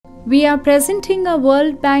We are presenting a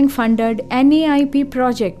World Bank funded NAIP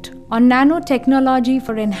project on nanotechnology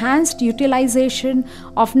for enhanced utilization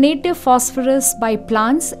of native phosphorus by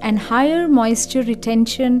plants and higher moisture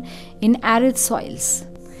retention in arid soils.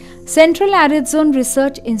 Central Arid Zone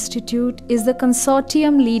Research Institute is the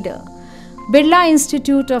consortium leader. Birla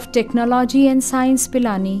Institute of Technology and Science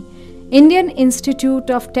Pilani, Indian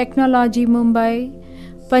Institute of Technology Mumbai,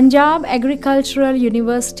 Punjab Agricultural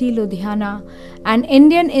University Ludhiana and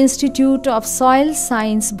Indian Institute of Soil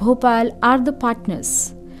Science Bhopal are the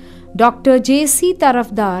partners. Dr. J.C.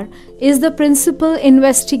 Tarafdar is the principal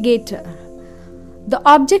investigator. The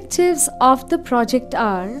objectives of the project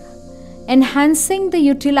are enhancing the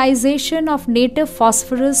utilization of native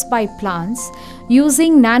phosphorus by plants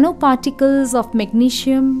using nanoparticles of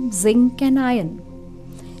magnesium, zinc and iron.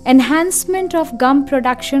 Enhancement of gum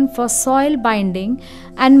production for soil binding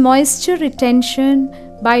and moisture retention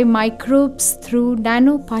by microbes through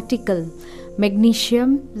nanoparticle,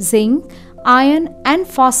 magnesium, zinc, iron and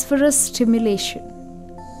phosphorus stimulation.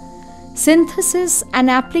 Synthesis and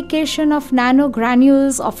application of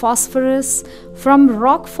nanogranules of phosphorus from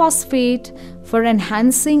rock phosphate for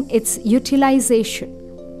enhancing its utilization.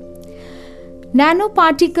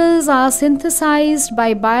 Nanoparticles are synthesized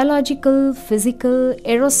by biological, physical,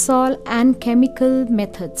 aerosol and chemical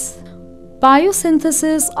methods.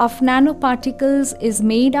 Biosynthesis of nanoparticles is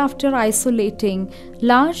made after isolating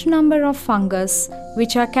large number of fungus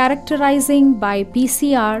which are characterizing by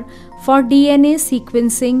PCR for DNA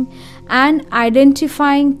sequencing and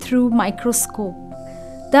identifying through microscope.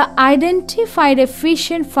 The identified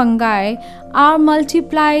efficient fungi are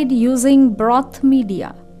multiplied using broth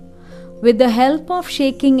media. With the help of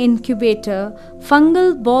shaking incubator,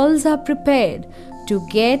 fungal balls are prepared to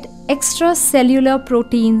get extracellular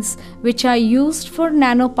proteins which are used for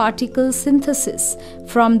nanoparticle synthesis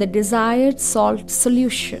from the desired salt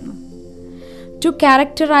solution. To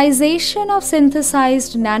characterization of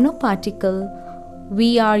synthesized nanoparticle,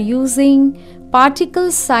 we are using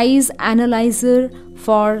particle size analyzer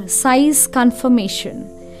for size confirmation,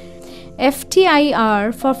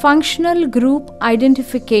 FTIR for functional group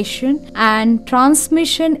identification and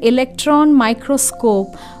transmission electron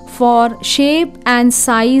microscope for shape and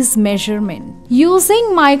size measurement.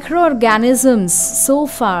 Using microorganisms so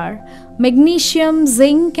far, magnesium,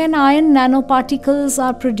 zinc and iron nanoparticles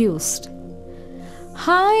are produced.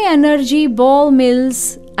 High energy ball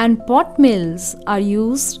mills and pot mills are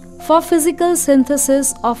used for physical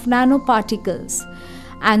synthesis of nanoparticles,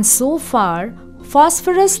 and so far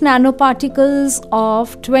phosphorus nanoparticles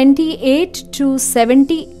of 28 to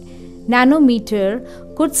 70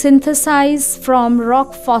 nanometer could synthesize from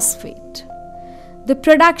rock phosphate. The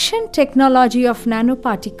production technology of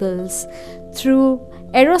nanoparticles through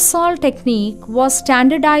aerosol technique was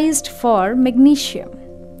standardized for magnesium.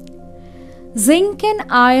 Zinc and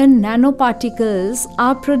iron nanoparticles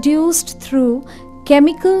are produced through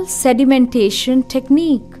chemical sedimentation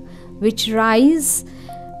technique, which rise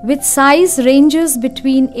with size ranges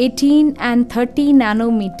between 18 and 30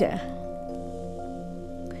 nanometer.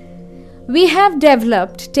 We have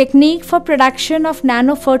developed technique for production of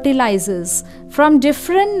nanofertilizers from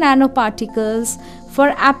different nanoparticles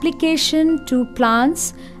for application to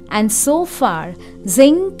plants, and so far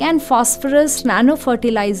zinc and phosphorus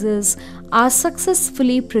nanofertilizers are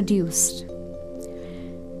successfully produced.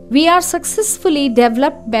 We are successfully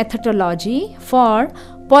developed methodology for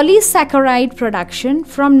polysaccharide production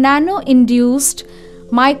from nano-induced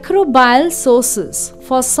microbial sources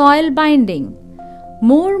for soil binding,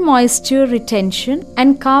 more moisture retention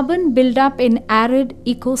and carbon buildup in arid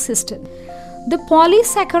ecosystem. The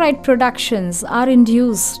polysaccharide productions are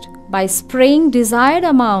induced by spraying desired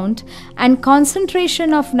amount and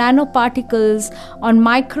concentration of nanoparticles on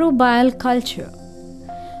microbial culture.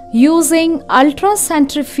 Using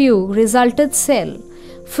ultracentrifuge resulted cell,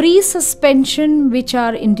 free suspension which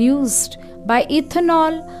are induced by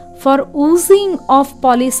ethanol for oozing of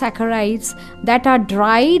polysaccharides that are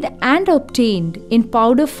dried and obtained in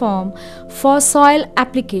powder form for soil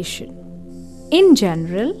application. In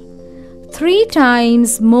general, 3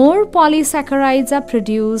 times more polysaccharides are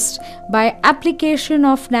produced by application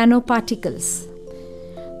of nanoparticles.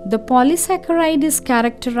 The polysaccharide is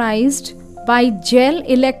characterized by gel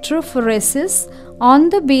electrophoresis on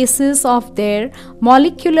the basis of their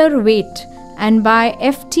molecular weight and by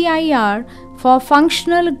FTIR for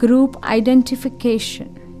functional group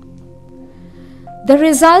identification. The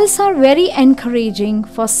results are very encouraging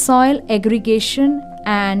for soil aggregation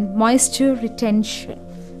and moisture retention.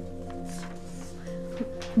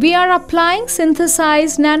 We are applying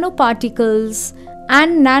synthesized nanoparticles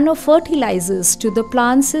and nanofertilizers to the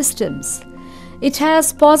plant systems. It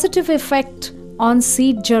has positive effect on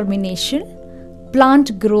seed germination,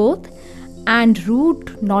 plant growth, and root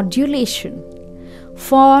nodulation.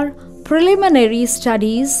 For preliminary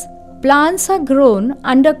studies, plants are grown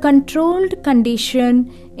under controlled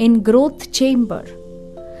condition in growth chamber.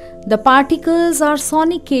 The particles are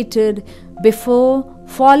sonicated before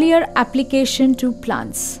foliar application to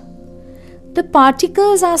plants. The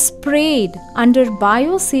particles are sprayed under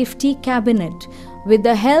biosafety cabinet with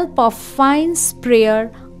the help of fine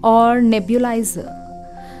sprayer or nebulizer.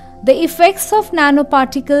 The effects of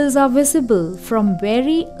nanoparticles are visible from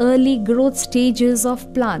very early growth stages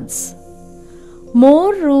of plants.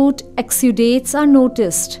 More root exudates are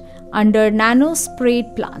noticed under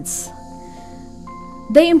nano-sprayed plants.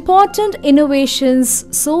 The important innovations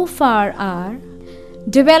so far are: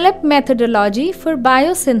 develop methodology for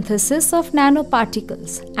biosynthesis of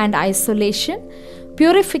nanoparticles and isolation,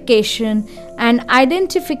 purification, and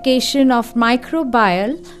identification of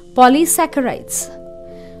microbial polysaccharides.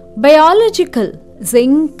 Biological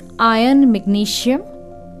zinc, iron, magnesium.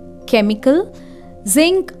 Chemical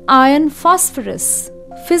zinc, iron, phosphorus.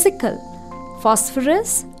 Physical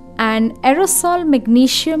phosphorus and aerosol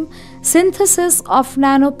magnesium synthesis of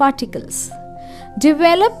nanoparticles.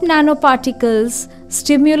 Develop nanoparticles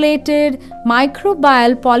stimulated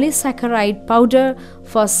microbial polysaccharide powder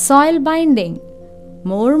for soil binding,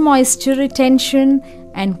 more moisture retention,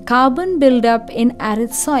 and carbon buildup in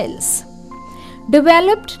arid soils.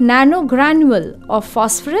 Developed nanogranule of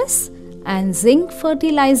phosphorus and zinc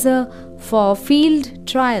fertilizer for field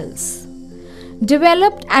trials.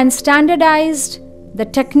 Developed and standardized the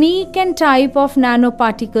technique and type of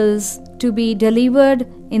nanoparticles to be delivered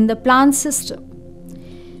in the plant system.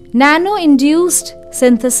 Nano-induced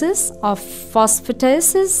synthesis of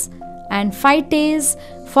phosphatases and phytase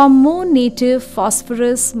for more native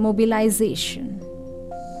phosphorus mobilization.